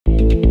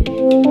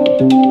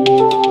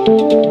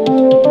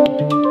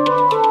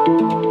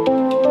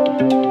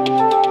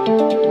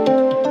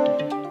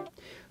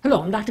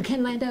Hello, I'm Dr.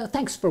 Ken Landau.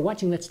 Thanks for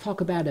watching. Let's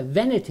talk about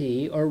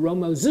Evenity, or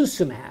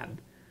romosozumab.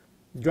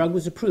 The drug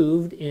was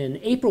approved in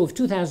April of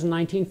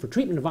 2019 for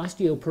treatment of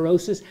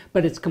osteoporosis,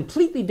 but it's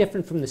completely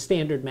different from the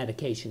standard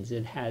medications.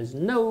 It has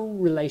no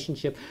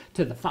relationship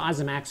to the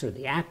Fosamax or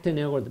the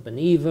Actonel or the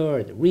Boniva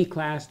or the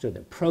Reclast or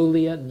the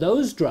Prolia.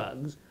 Those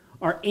drugs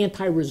are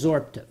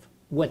anti-resorptive.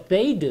 What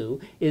they do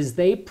is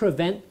they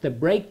prevent the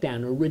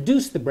breakdown or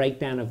reduce the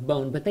breakdown of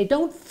bone, but they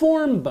don't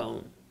form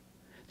bone.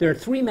 There are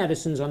 3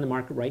 medicines on the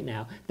market right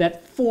now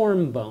that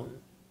form bone,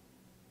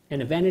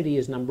 and Evenity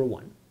is number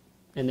 1.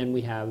 And then we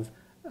have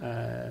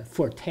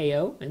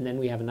Forteo, and then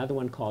we have another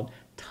one called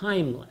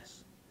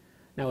Timeless.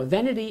 Now,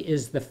 Evenity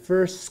is the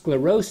first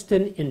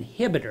Sclerostin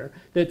inhibitor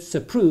that's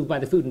approved by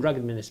the Food and Drug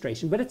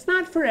Administration, but it's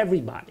not for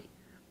everybody.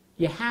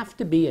 You have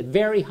to be at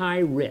very high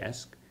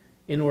risk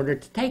in order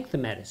to take the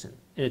medicine.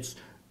 And it's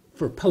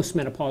for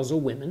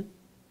postmenopausal women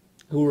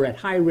who are at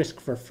high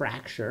risk for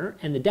fracture,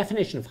 and the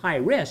definition of high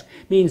risk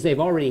means they've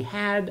already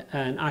had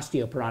an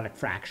osteoporotic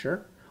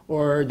fracture,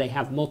 or they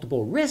have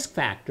multiple risk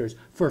factors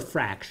for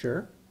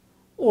fracture,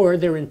 or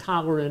they're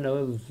intolerant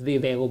of the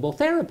available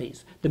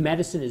therapies. The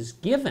medicine is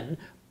given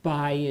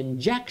by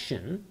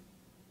injection,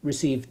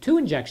 receive 2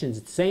 injections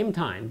at the same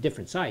time,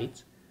 different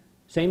sites,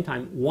 same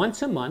time,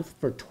 once a month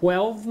for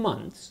 12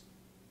 months.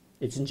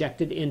 It's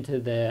injected into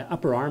the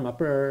upper arm,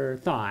 upper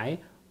thigh,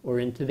 or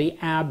into the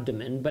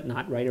abdomen, but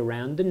not right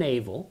around the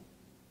navel.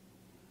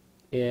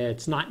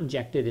 It's not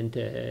injected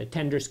into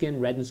tender skin,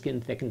 reddened skin,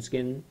 thickened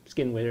skin,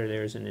 skin where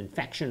there's an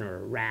infection or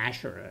a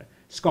rash or a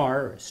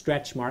scar or a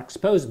stretch mark,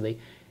 supposedly.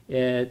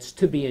 It's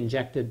to be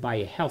injected by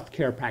a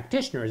healthcare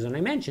practitioner. As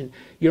I mentioned,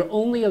 you're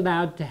only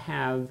allowed to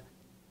have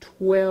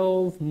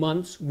 12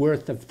 months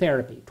worth of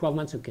therapy, 12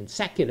 months of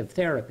consecutive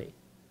therapy.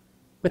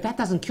 But that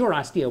doesn't cure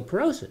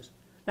osteoporosis.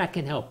 That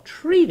can help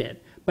treat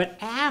it, but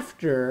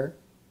after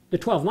the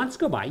 12 months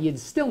go by, you'd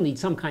still need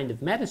some kind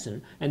of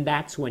medicine, and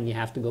that's when you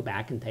have to go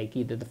back and take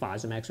either the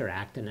Fosamax or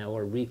Actonel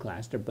or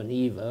Reclast or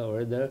Boniva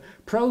or the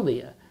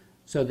Prolia,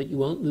 so that you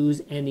won't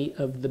lose any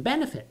of the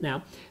benefit.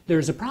 Now,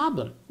 there's a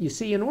problem. You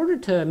see, in order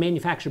to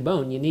manufacture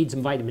bone, you need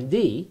some vitamin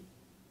D,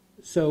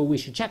 so we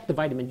should check the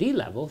vitamin D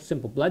level.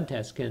 Simple blood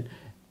test can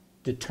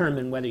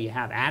determine whether you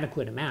have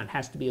adequate amount. It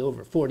has to be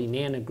over 40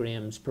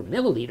 nanograms per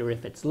milliliter.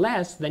 If it's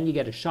less, then you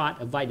get a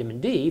shot of vitamin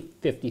D.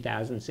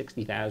 50,000,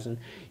 60,000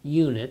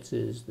 units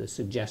is the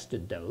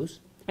suggested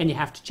dose. And you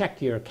have to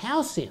check your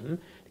calcium.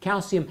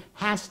 Calcium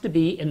has to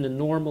be in the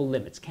normal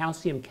limits.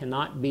 Calcium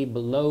cannot be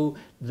below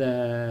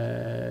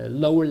the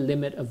lower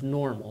limit of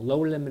normal.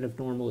 Lower limit of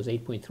normal is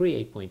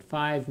 8.3,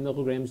 8.5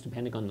 milligrams,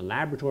 depending on the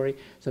laboratory.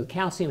 So the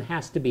calcium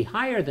has to be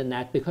higher than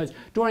that, because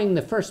during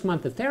the first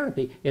month of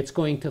therapy, it's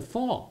going to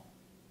fall.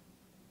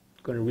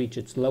 Going to reach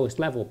its lowest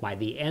level by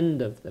the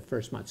end of the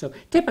first month. So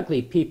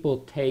typically people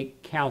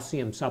take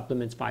calcium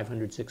supplements,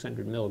 500,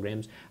 600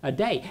 milligrams a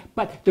day.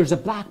 But there's a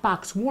black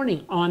box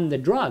warning on the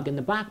drug, and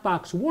the black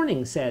box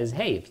warning says,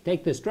 hey, if you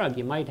take this drug,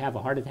 you might have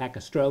a heart attack,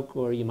 a stroke,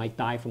 or you might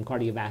die from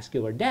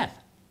cardiovascular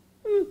death.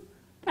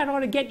 That ought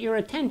to get your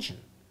attention.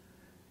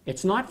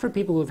 It's not for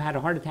people who have had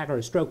a heart attack or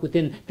a stroke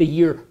within the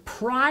year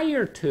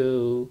prior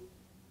to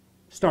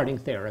starting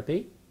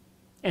therapy.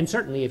 And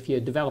certainly if you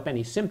develop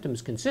any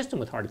symptoms consistent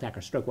with heart attack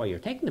or stroke while you're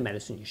taking the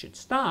medicine, you should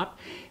stop.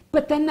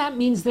 But then that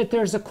means that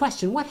there's a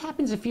question. What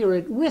happens if you're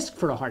at risk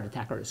for a heart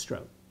attack or a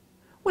stroke?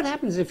 What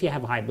happens if you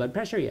have high blood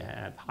pressure, you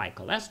have high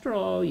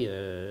cholesterol,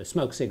 you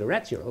smoke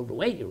cigarettes, you're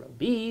overweight, you're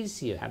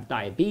obese, you have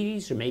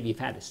diabetes, or maybe you've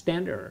had a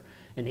stent or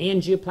an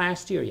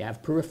angioplasty, or you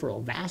have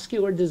peripheral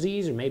vascular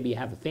disease, or maybe you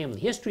have a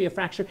family history of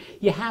fracture?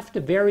 You have to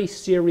very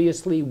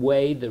seriously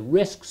weigh the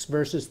risks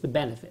versus the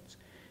benefits.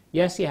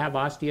 Yes, you have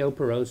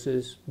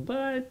osteoporosis,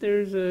 but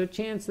there's a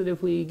chance that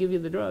if we give you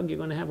the drug, you're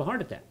going to have a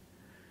heart attack.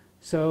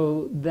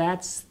 So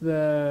those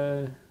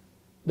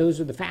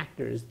are the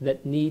factors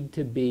that need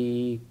to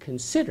be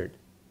considered.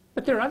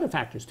 But there are other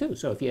factors too.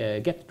 So if you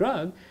get the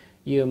drug,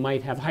 you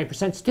might have a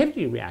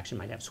hypersensitivity reaction. You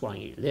might have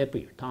swelling of your lip or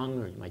your tongue,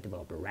 or you might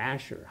develop a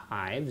rash or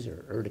hives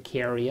or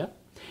urticaria.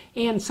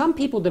 And some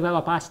people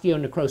develop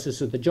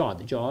osteonecrosis of the jaw,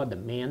 the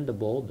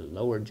mandible, the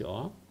lower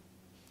jaw.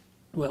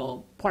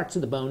 Well, parts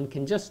of the bone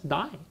can just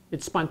die.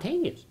 It's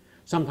spontaneous.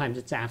 Sometimes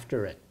it's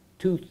after a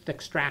tooth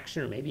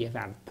extraction, or maybe you've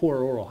had poor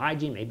oral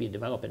hygiene, maybe you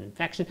develop an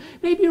infection,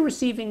 maybe you're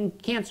receiving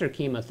cancer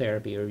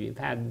chemotherapy, or you've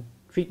had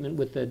treatment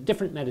with a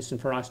different medicine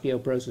for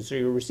osteoporosis, or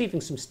you're receiving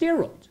some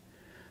steroids.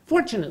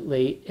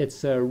 Fortunately,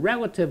 it's a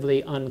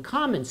relatively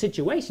uncommon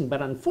situation,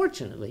 but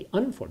unfortunately,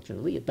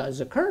 it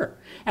does occur.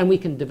 And we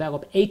can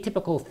develop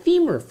atypical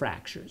femur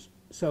fractures.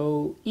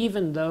 So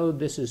even though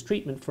this is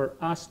treatment for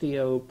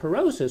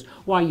osteoporosis,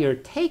 while you're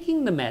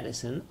taking the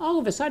medicine, all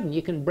of a sudden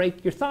you can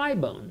break your thigh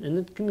bone, and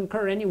it can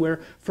occur anywhere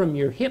from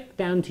your hip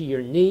down to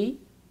your knee.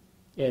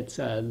 It's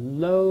a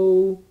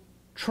low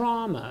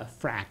trauma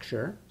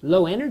fracture,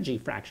 low energy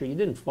fracture. You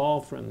didn't fall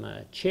from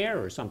a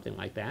chair or something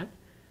like that.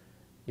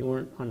 You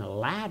weren't on a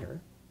ladder,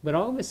 but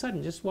all of a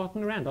sudden, just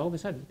walking around, all of a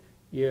sudden,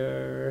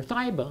 your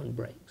thigh bone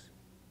breaks.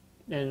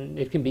 And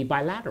it can be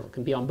bilateral, it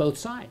can be on both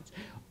sides.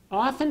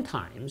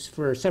 Oftentimes,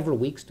 for several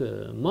weeks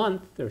to a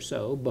month or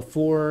so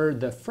before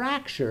the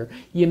fracture,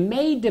 you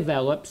may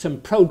develop some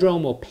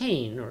prodromal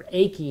pain or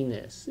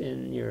achiness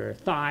in your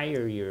thigh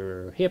or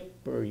your hip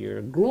or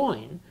your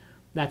groin.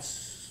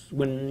 That's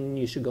when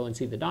you should go and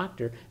see the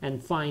doctor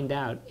and find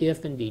out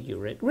if indeed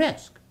you're at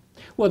risk.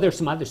 Well, there's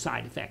some other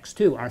side effects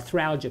too.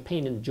 Arthralgia,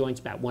 pain in the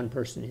joints, about 1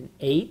 person in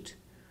 8.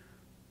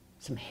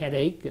 Some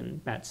headache in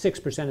about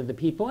 6% of the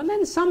people, and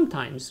then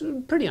sometimes,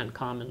 pretty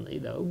uncommonly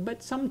though,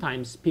 but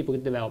sometimes people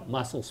can develop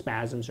muscle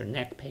spasms or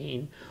neck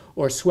pain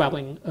or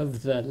swelling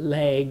of the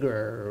leg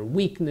or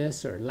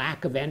weakness or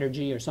lack of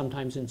energy or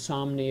sometimes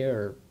insomnia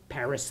or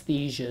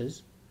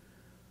paresthesias.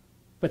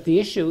 But the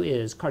issue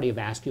is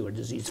cardiovascular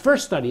disease.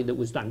 First study that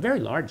was done, very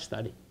large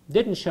study,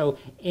 didn't show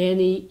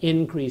any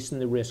increase in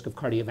the risk of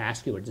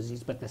cardiovascular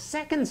disease. But the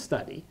second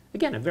study,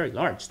 again a very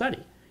large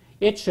study,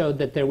 it showed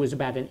that there was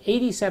about an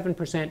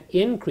 87%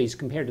 increase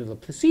compared to the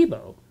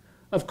placebo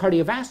of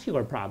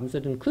cardiovascular problems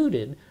that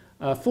included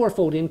a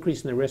 4-fold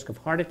increase in the risk of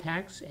heart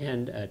attacks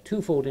and a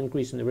 2-fold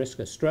increase in the risk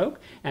of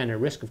stroke and a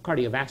risk of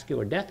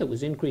cardiovascular death that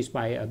was increased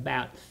by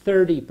about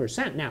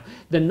 30%. Now,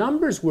 the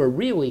numbers were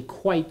really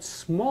quite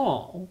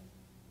small,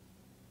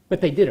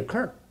 but they did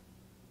occur.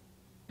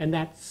 And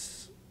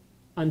that's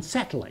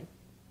unsettling.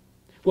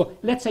 Well,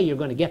 let's say you're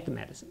going to get the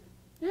medicine.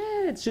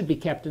 It should be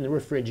kept in the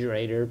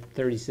refrigerator,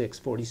 36,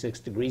 46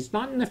 degrees,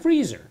 not in the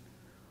freezer.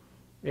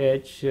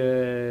 It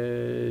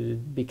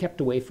should be kept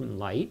away from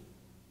light.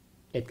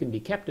 It can be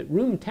kept at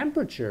room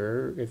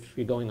temperature if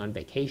you're going on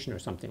vacation or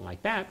something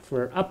like that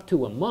for up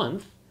to a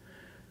month.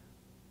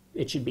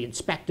 It should be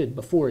inspected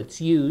before it's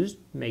used.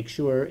 Make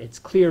sure it's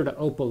clear to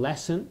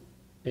opalescent.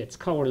 It's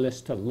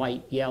colorless to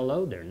light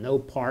yellow. There are no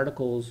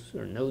particles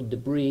or no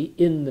debris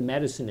in the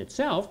medicine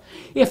itself.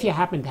 If you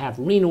happen to have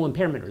renal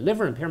impairment or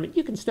liver impairment,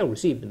 you can still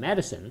receive the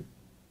medicine.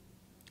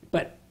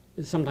 But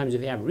sometimes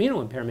if you have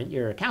renal impairment,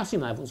 your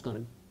calcium level is going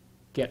to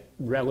get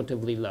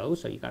relatively low,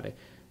 so you've got to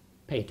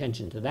pay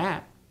attention to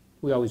that.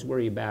 We always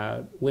worry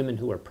about women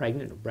who are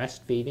pregnant or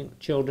breastfeeding or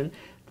children.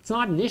 It's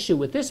not an issue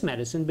with this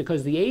medicine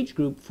because the age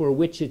group for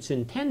which it's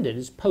intended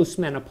is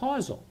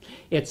postmenopausal.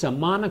 It's a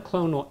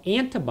monoclonal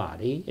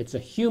antibody. It's a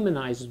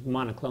humanized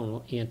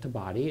monoclonal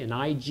antibody, an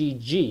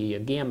IgG, a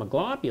gamma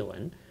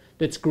globulin,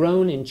 that's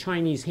grown in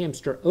Chinese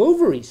hamster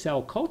ovary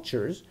cell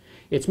cultures.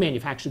 It's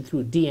manufactured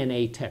through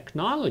DNA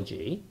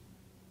technology.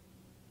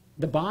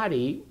 The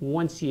body,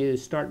 once you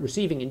start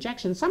receiving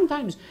injections,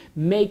 sometimes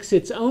makes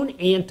its own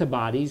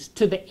antibodies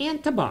to the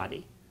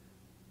antibody.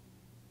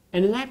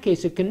 And in that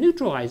case, it can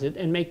neutralize it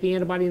and make the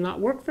antibody not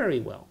work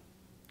very well.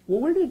 Well,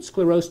 where did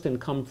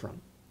sclerostin come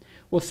from?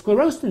 Well,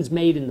 sclerostin's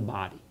made in the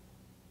body.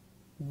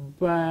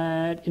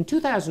 But in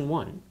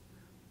 2001,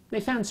 they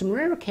found some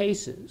rare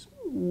cases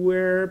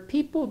where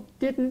people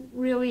didn't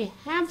really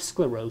have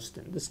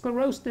sclerostin. The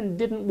sclerostin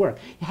didn't work.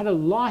 It had a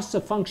loss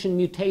of function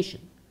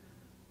mutation.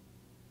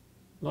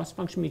 Loss of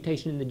function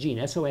mutation in the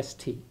gene,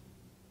 SOST.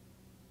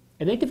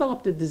 And they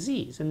developed a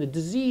disease, and the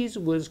disease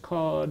was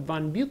called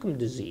von Buchem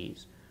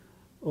disease,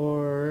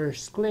 or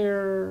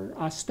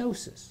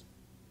sclerostosis.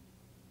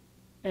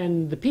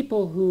 And the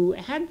people who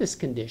had this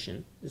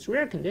condition, this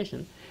rare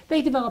condition,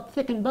 they developed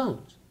thickened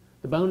bones.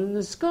 The bone in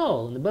the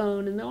skull, and the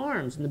bone in the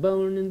arms, and the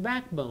bone in the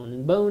backbone,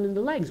 and bone in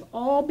the legs,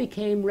 all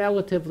became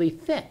relatively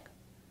thick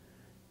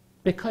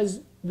because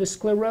the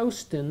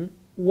sclerostin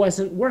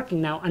wasn't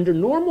working. Now, under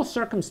normal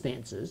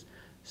circumstances,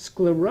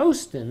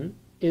 sclerostin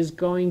is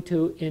going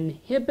to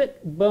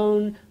inhibit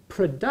bone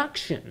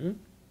production,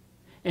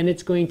 and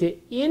it's going to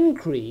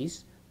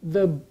increase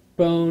the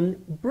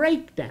bone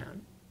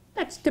breakdown.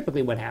 That's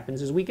typically what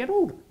happens as we get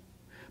older.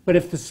 But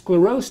if the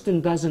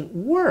sclerostin doesn't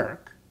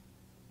work,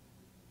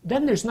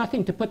 then there's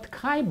nothing to put the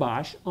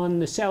kibosh on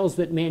the cells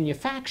that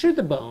manufacture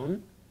the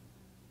bone,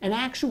 and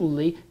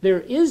actually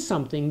there is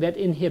something that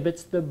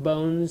inhibits the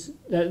bones,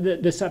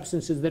 the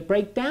substances that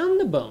break down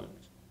the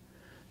bones.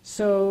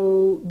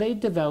 So they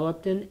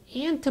developed an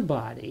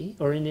antibody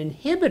or an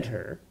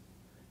inhibitor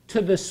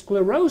to the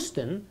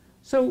sclerostin.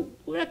 So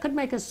that could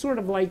make us sort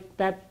of like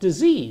that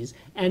disease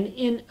and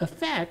in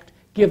effect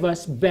give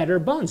us better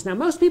bones. Now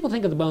most people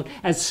think of the bone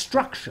as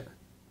structure,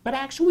 but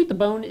actually the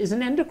bone is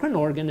an endocrine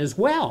organ as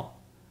well.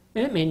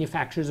 And it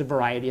manufactures a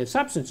variety of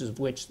substances, of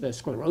which the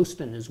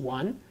sclerostin is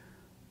one,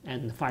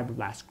 and the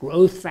fibroblast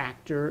growth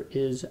factor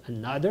is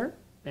another,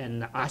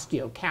 and the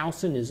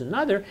osteocalcin is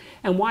another.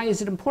 And why is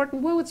it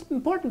important? Well, it's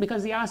important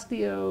because the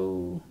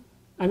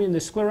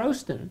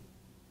sclerostin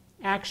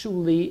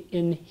actually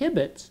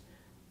inhibits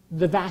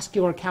the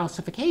vascular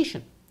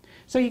calcification.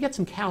 So you get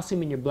some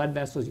calcium in your blood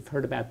vessels. You've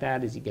heard about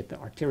that as you get the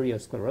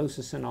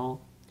arteriosclerosis and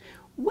all.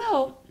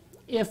 Well,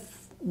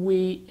 if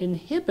we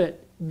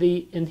inhibit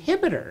the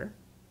inhibitor,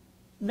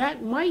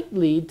 that might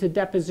lead to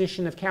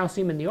deposition of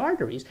calcium in the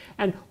arteries.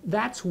 And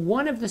that's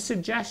one of the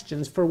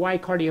suggestions for why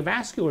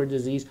cardiovascular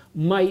disease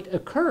might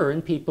occur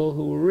in people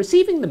who are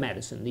receiving the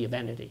medicine, the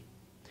Evenity.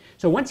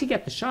 So once you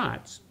get the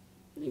shots,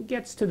 it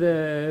gets to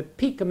the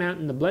peak amount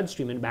in the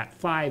bloodstream in about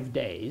 5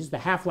 days. The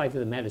half-life of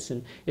the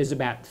medicine is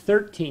about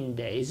 13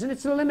 days, and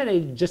it's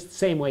eliminated just the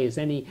same way as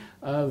any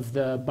of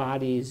the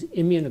body's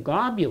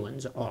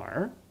immunoglobulins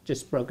are,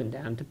 just broken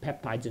down to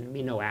peptides and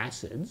amino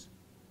acids.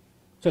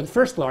 So the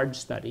first large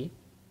study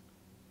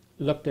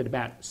looked at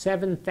about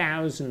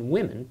 7,000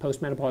 women,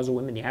 postmenopausal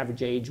women. The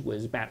average age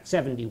was about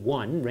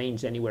 71,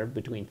 ranged anywhere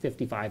between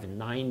 55 and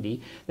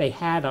 90. They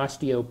had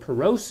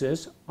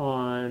osteoporosis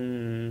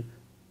on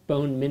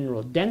bone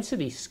mineral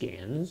density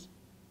scans,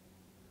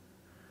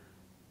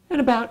 and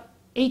about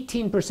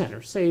 18%,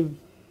 or say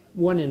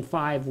 1 in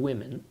 5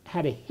 women,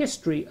 had a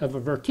history of a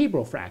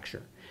vertebral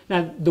fracture.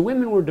 Now, the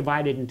women were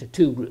divided into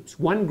 2 groups.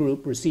 One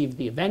group received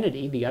the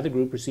Evenity, the other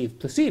group received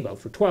placebo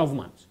for 12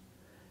 months.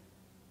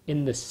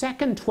 In the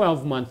second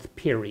 12-month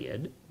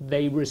period,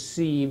 they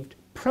received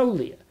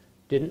Prolia,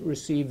 didn't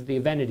receive the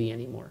Evenity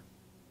anymore.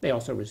 They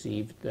also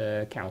received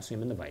the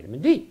calcium and the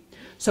vitamin D.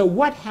 So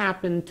what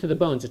happened to the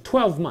bones at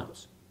 12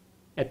 months?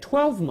 At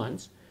 12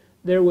 months,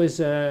 there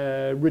was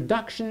a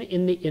reduction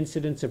in the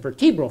incidence of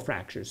vertebral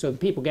fractures. So the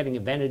people getting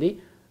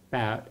Evenity,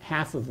 about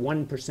half of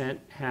 1%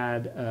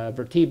 had a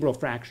vertebral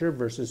fracture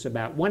versus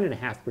about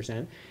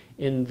 1.5%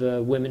 in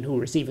the women who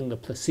were receiving the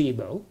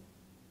placebo.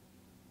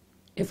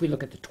 If we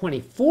look at the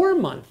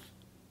 24-month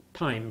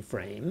time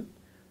frame,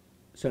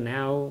 so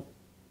now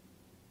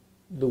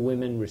the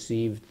women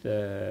received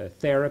the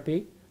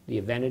therapy, the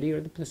Evenity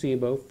or the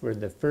placebo, for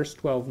the first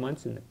 12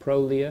 months and the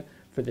Prolia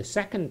for the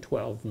second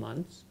 12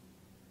 months.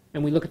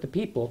 And we look at the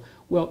people.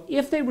 Well,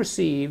 if they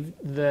received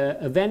the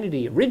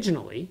Evenity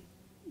originally,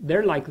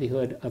 their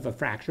likelihood of a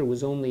fracture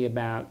was only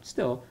about,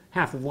 still,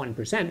 half of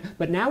 1%,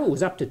 but now it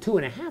was up to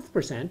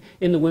 2.5%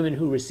 in the women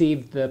who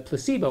received the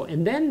placebo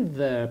and then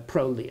the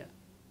Prolia.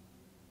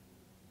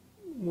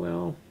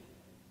 Well,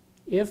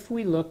 if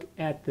we look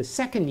at the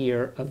second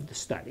year of the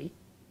study,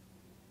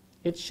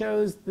 it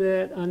shows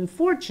that,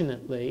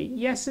 unfortunately,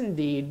 yes,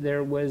 indeed,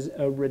 there was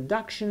a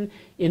reduction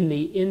in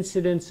the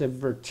incidence of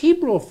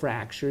vertebral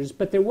fractures,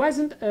 but there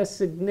wasn't a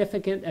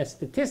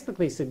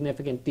statistically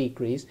significant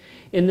decrease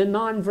in the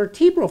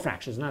non-vertebral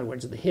fractures, in other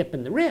words, the hip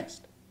and the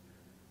wrist.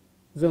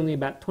 It was only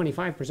about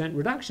 25%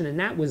 reduction, and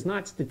that was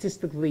not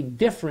statistically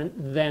different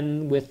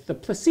than with the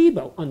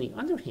placebo. On the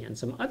other hand,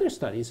 some other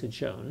studies had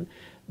shown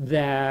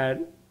that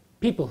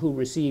people who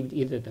received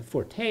either the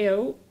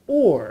Forteo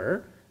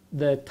or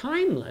the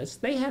Timeless,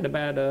 they had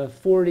about a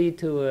 40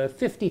 to a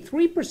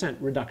 53%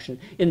 reduction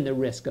in the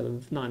risk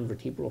of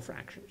non-vertebral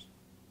fractures.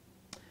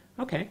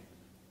 Okay,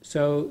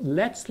 so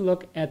let's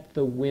look at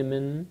the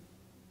women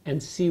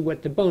and see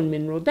what the bone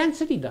mineral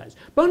density does.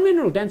 Bone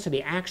mineral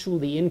density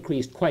actually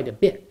increased quite a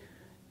bit.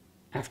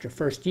 After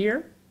first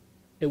year,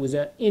 it was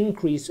an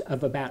increase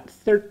of about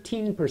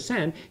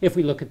 13%. If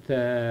we look at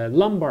the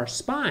lumbar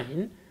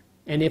spine,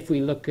 and if we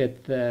look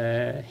at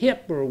the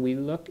hip or we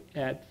look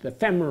at the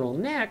femoral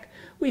neck,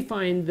 we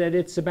find that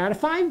it's about a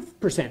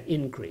 5%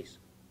 increase.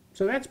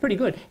 So that's pretty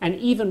good. And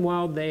even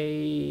while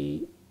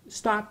they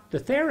stopped the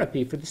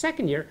therapy for the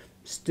second year,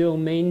 still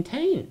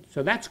maintained.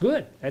 So that's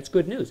good. That's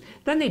good news.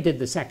 Then they did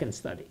the second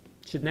study.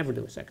 Should never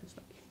do a second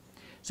study.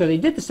 So they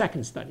did the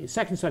second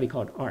study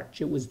called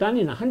ARCH. It was done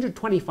in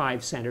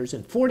 125 centers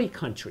in 40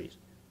 countries.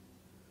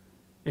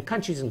 And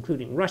countries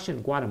including Russia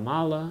and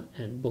Guatemala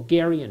and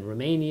Bulgaria and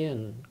Romania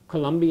and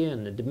Colombia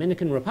and the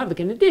Dominican Republic,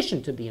 in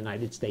addition to the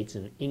United States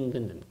and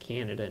England and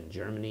Canada and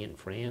Germany and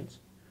France.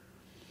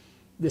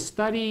 The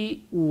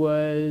study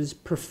was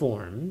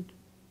performed.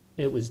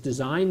 It was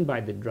designed by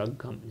the drug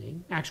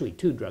company, actually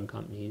 2 drug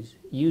companies,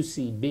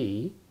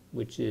 UCB,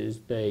 which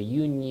is the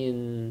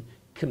Union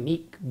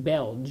Chimique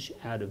Belge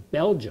out of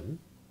Belgium,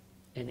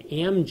 and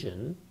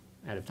Amgen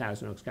out of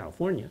Thousand Oaks,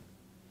 California.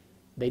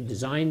 They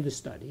designed the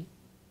study.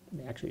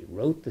 They actually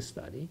wrote the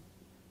study.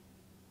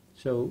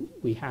 So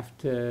we have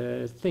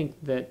to think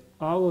that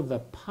all of the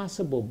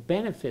possible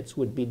benefits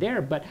would be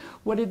there. But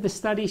what did the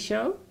study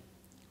show?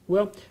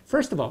 Well,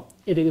 first of all,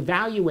 it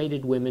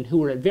evaluated women who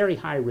were at very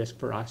high risk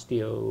for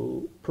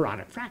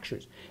osteoporotic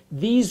fractures.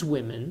 These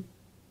women,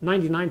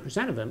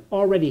 99% of them,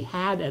 already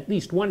had at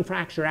least one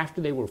fracture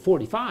after they were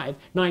 45.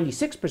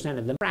 96%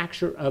 of them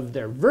fracture of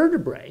their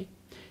vertebrae.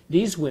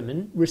 These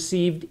women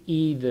received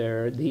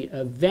either the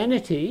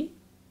Evenity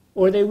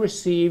or they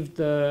received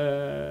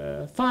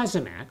the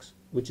Fosamax,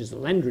 which is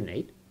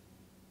alendronate.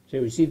 So they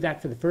received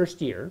that for the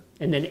first year.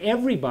 And then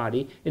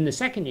everybody in the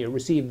second year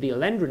received the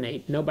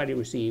alendronate. Nobody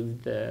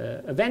received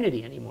the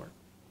Evenity anymore.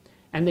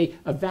 And they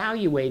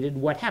evaluated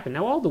what happened.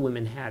 Now, all the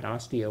women had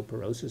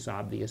osteoporosis,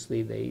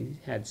 obviously. They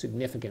had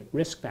significant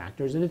risk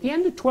factors. And at the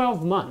end of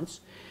 12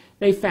 months,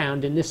 they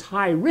found in this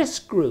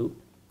high-risk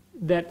group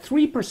that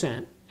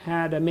 3%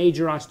 had a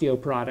major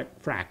osteoporotic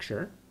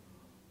fracture.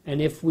 And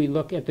if we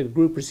look at the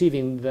group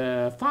receiving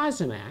the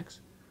Fosamax,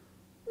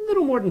 a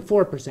little more than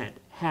 4%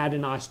 had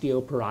an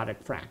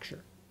osteoporotic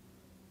fracture.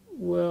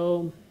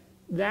 Well,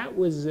 that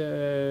was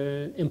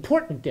an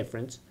important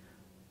difference.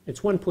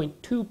 It's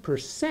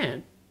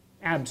 1.2%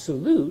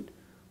 absolute,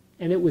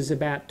 and it was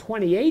about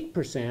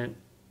 28%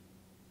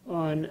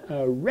 on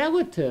a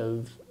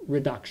relative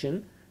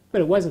reduction,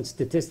 but it wasn't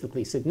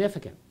statistically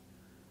significant.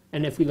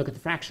 And if we look at the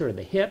fracture of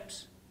the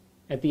hips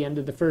at the end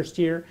of the first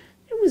year,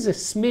 there was a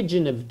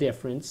smidgen of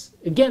difference,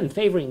 again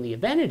favoring the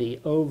Evenity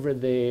over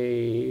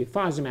the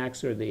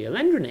Fosamax or the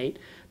alendronate,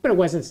 but it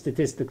wasn't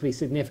statistically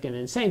significant.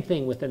 And same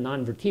thing with the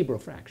non-vertebral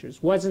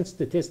fractures. Wasn't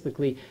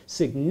statistically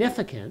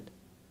significant,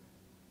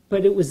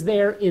 but it was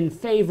there in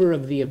favor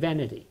of the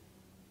Evenity.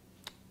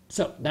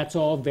 So that's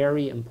all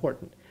very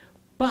important.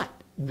 But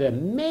the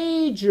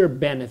major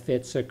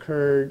benefits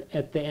occurred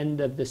at the end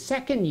of the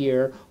second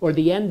year, or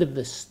the end of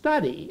the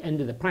study,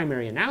 end of the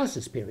primary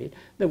analysis period,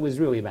 that was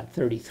really about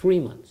 33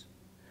 months.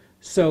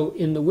 So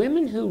in the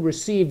women who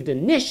received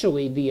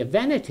initially the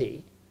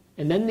Evenity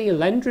and then the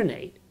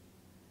alendronate,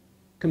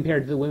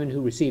 compared to the women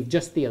who received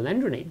just the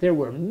alendronate, there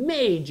were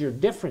major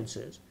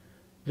differences.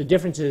 The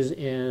differences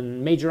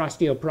in major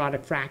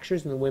osteoporotic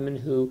fractures in the women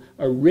who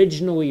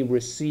originally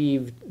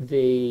received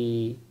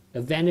the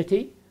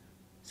Evenity,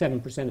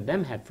 7% of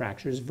them had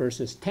fractures,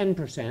 versus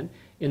 10%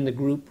 in the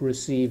group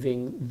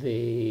receiving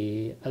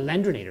the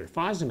alendronate or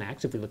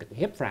Fosamax. If we look at the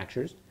hip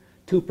fractures,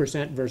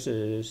 2%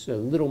 versus a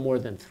little more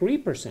than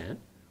 3%.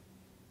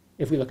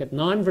 If we look at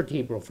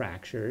non-vertebral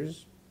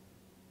fractures,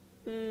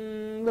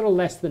 a little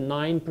less than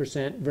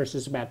 9%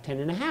 versus about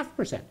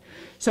 10.5%.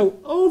 So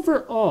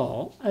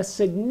overall, a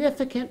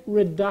significant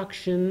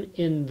reduction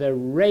in the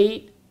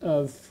rate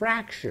of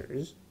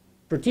fractures,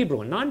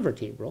 vertebral and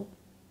non-vertebral,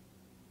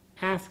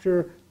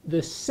 after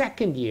the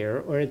second year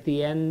or at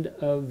the end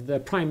of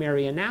the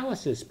primary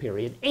analysis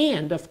period.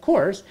 And, of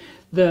course,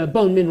 the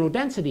bone mineral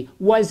density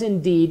was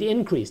indeed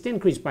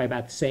increased by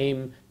about the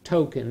same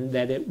token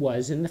that it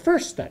was in the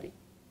first study.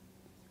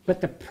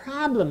 But the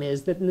problem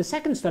is that in the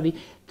second study,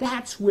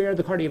 that's where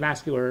the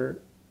cardiovascular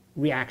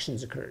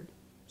reactions occurred.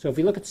 So if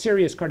we look at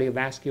serious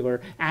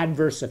cardiovascular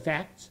adverse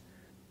effects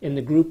in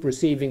the group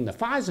receiving the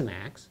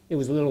Fosamax, it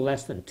was a little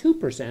less than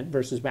 2%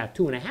 versus about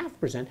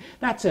 2.5%.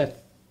 That's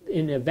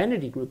in the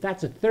Evenity group,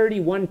 that's a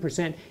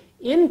 31%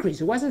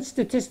 increase. It wasn't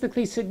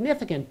statistically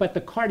significant, but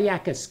the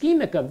cardiac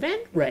ischemic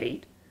event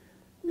rate,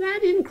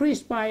 that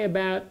increased by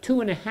about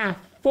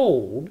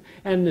 2.5-fold,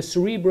 and the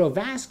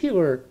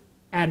cerebrovascular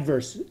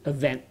adverse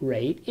event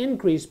rate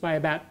increased by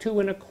about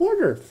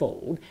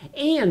 2.25-fold.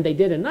 And they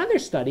did another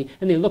study,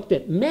 and they looked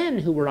at men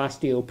who were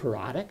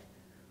osteoporotic,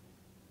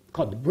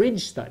 called the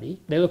Bridge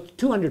study. They looked at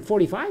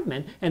 245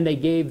 men, and they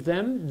gave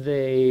them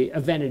the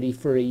Evenity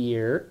for a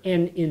year,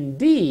 and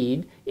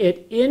indeed,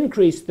 it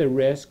increased the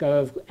risk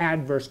of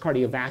adverse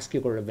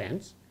cardiovascular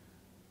events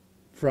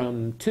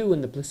from 2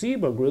 in the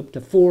placebo group to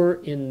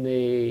 8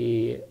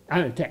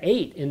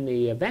 in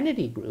the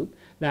Evenity group.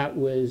 That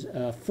was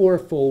a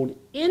 4-fold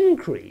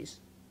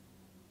increase.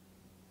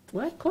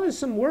 Well, that caused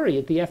some worry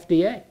at the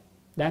FDA.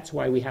 That's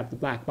why we have the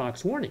black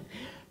box warning.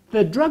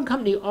 The drug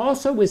company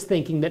also was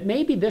thinking that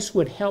maybe this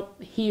would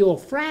help heal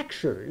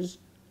fractures.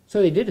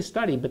 So they did a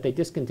study, but they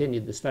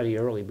discontinued the study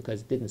early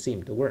because it didn't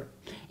seem to work.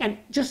 And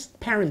just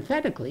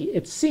parenthetically,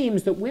 it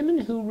seems that women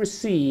who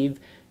receive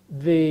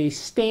the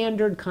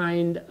standard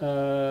kind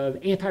of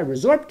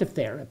anti-resorptive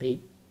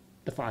therapy,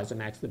 the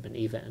Fosamax, the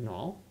Boniva, and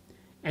all,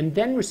 and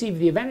then receive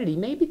the Evenity,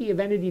 maybe the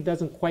Evenity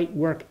doesn't quite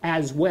work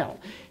as well.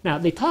 Now,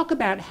 they talk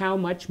about how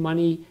much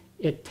money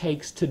it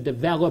takes to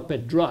develop a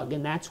drug,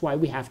 and that's why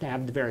we have to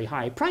have the very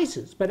high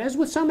prices. But as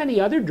with so many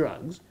other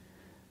drugs,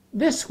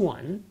 this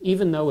one,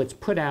 even though it's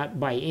put out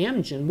by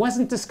Amgen,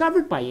 wasn't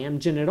discovered by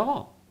Amgen at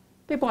all.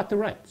 They bought the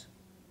rights.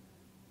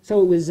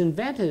 So it was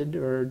invented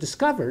or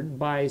discovered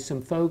by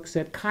some folks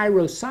at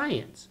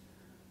Science.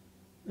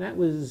 That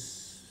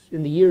was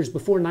in the years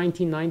before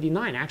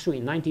 1999. Actually,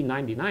 in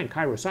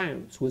 1999,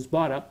 Science was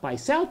bought up by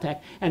Celtec,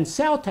 and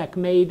Celtec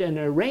made an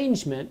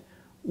arrangement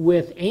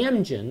with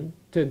Amgen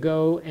to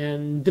go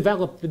and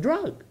develop the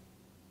drug.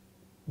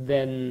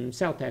 Then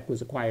Celtec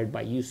was acquired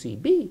by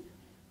UCB.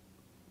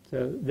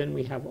 So then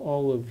we have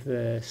all of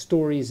the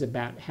stories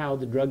about how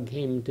the drug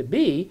came to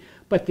be.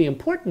 But the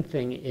important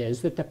thing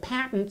is that the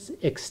patent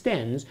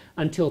extends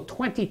until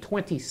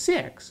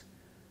 2026.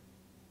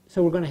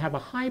 So we're going to have a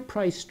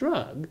high-priced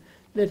drug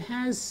that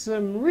has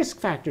some risk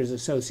factors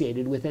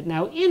associated with it.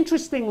 Now,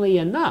 interestingly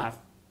enough,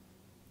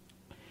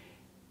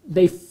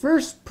 they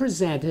first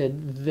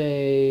presented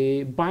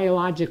the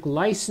biologic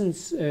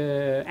license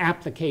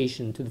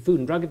application to the Food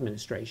and Drug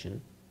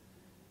Administration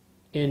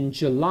in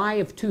July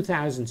of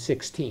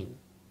 2016.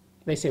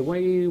 They say, well,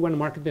 you want to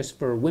market this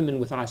for women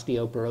with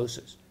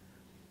osteoporosis.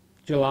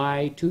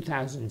 July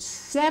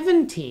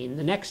 2017,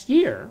 the next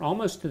year,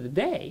 almost to the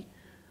day,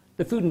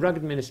 the Food and Drug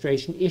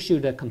Administration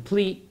issued a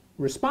complete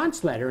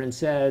response letter and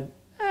said,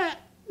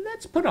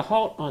 let's put a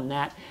halt on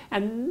that,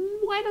 and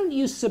why don't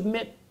you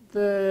submit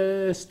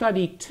the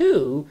study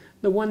 2,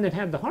 the one that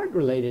had the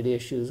heart-related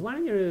issues, why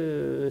don't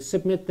you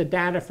submit the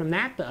data from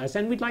that to us?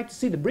 And we'd like to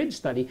see the Bridge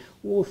study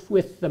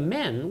with the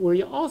men, where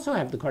you also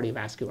have the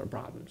cardiovascular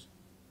problems.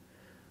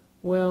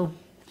 Well,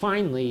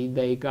 finally,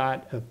 they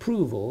got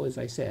approval, as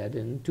I said,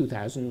 in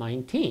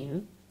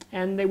 2019,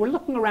 and they were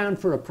looking around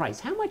for a price.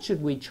 How much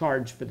should we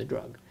charge for the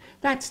drug?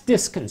 That's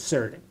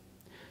disconcerting.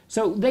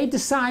 So they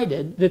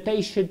decided that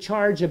they should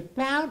charge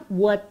about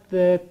what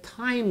the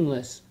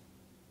timeless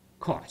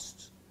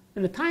costs.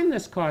 And the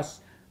timeless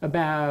costs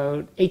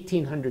about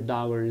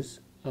 $1,800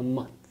 a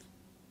month.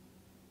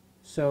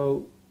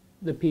 So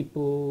the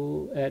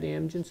people at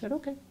Amgen said,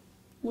 okay,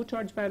 we'll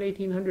charge about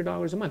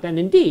 $1,800 a month. And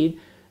indeed,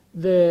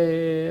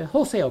 the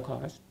wholesale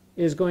cost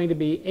is going to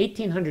be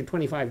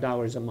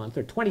 $1,825 a month,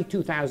 or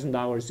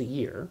 $22,000 a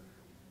year.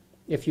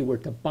 If you were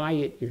to buy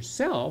it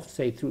yourself,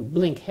 say through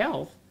Blink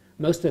Health,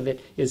 most of it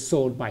is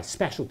sold by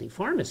specialty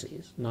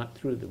pharmacies, not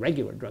through the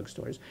regular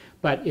drugstores.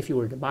 But if you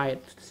were to buy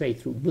it, say,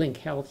 through Blink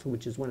Health,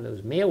 which is one of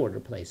those mail order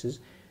places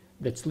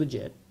that's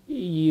legit,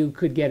 you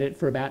could get it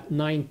for about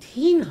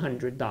 $1,900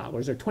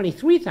 or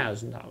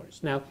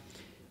 $23,000. Now,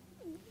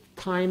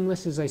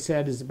 timeless, as I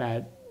said, is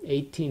about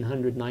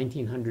 $1,800,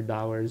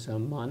 $1,900 a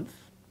month.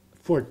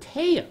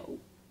 Forteo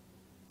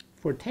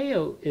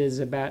is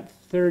about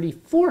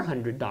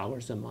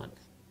 $3,400 a month.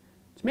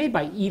 It's made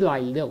by Eli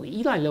Lilly.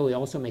 Eli Lilly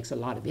also makes a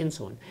lot of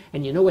insulin.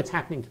 And you know what's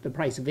happening to the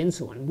price of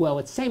insulin? Well,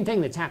 it's the same thing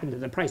that's happened to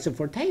the price of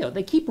Forteo.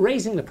 They keep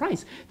raising the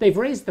price. They've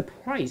raised the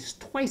price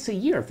twice a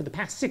year for the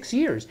past 6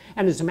 years.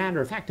 And as a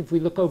matter of fact, if we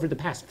look over the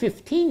past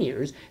 15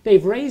 years,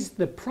 they've raised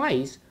the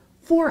price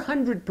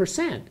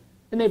 400%.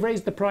 And they've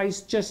raised the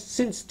price just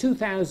since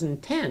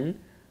 2010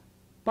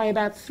 by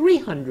about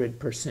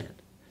 300%.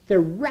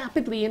 They're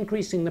rapidly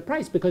increasing the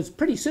price because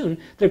pretty soon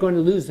they're going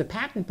to lose the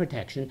patent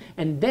protection,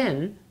 and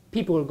then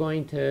people are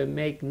going to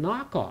make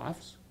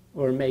knockoffs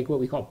or make what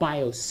we call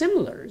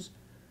biosimilars,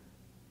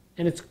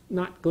 and it's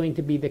not going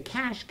to be the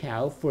cash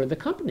cow for the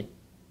company.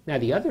 Now,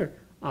 the other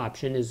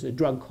option is a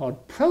drug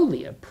called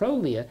Prolia.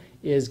 Prolia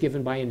is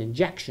given by an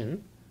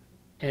injection,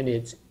 and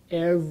it's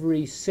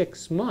every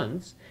 6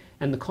 months,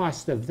 and the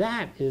cost of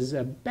that is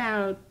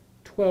about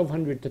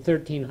 $1,200 to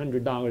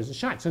 $1,300 a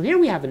shot. So here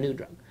we have a new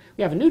drug.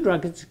 We have a new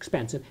drug that's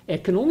expensive.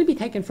 It can only be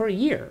taken for a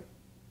year,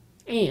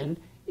 and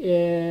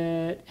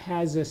it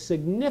has a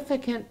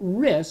significant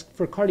risk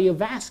for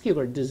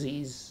cardiovascular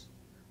disease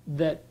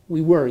that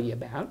we worry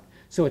about.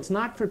 So it's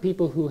not for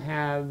people who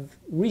have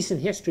recent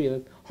history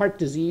of heart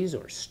disease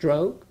or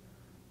stroke.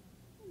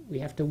 We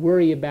have to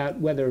worry about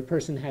whether a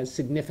person has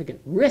significant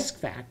risk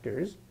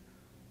factors.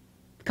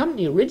 The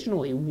company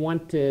originally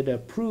wanted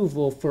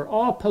approval for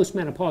all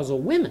postmenopausal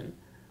women,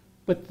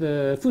 but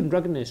the Food and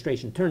Drug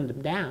Administration turned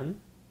them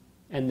down.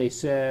 And they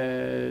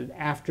said,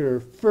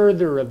 after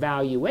further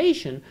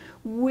evaluation,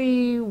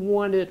 we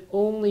want it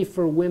only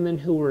for women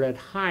who are at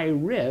high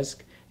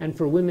risk and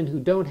for women who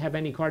don't have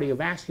any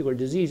cardiovascular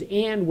disease,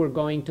 and we're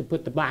going to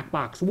put the black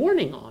box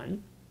warning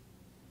on.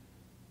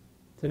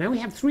 So now we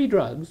have 3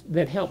 drugs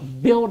that help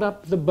build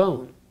up the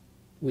bone.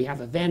 We have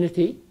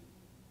Evenity,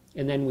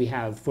 and then we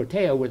have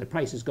Forteo, where the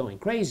price is going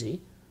crazy.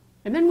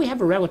 And then we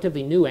have a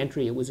relatively new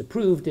entry. It was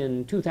approved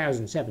in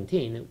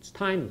 2017. It's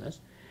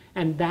timeless.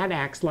 And that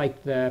acts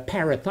like the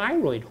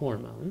parathyroid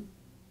hormone.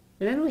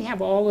 And then we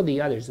have all of the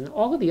others. And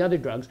all of the other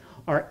drugs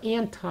are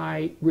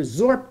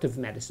anti-resorptive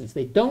medicines.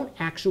 They don't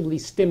actually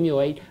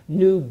stimulate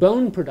new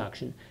bone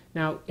production.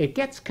 Now, it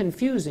gets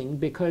confusing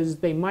because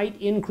they might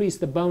increase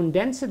the bone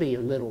density a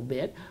little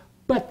bit,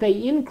 but they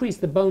increase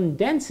the bone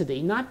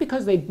density not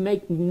because they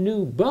make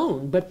new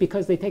bone, but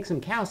because they take some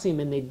calcium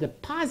and they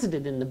deposit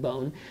it in the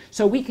bone,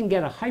 so we can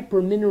get a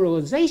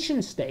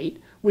hypermineralization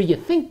state where you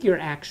think you're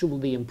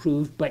actually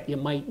improved, but you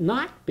might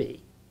not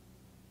be.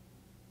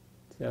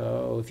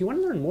 So if you want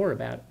to learn more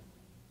about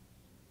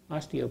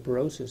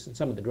osteoporosis and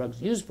some of the drugs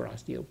used for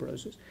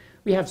osteoporosis,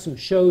 we have some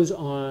shows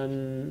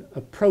on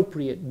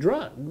appropriate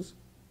drugs.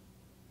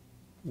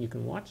 You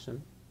can watch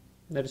them.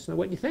 Let us know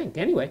what you think.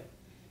 Anyway,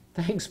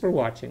 thanks for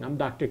watching. I'm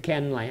Dr.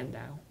 Ken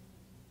Landau.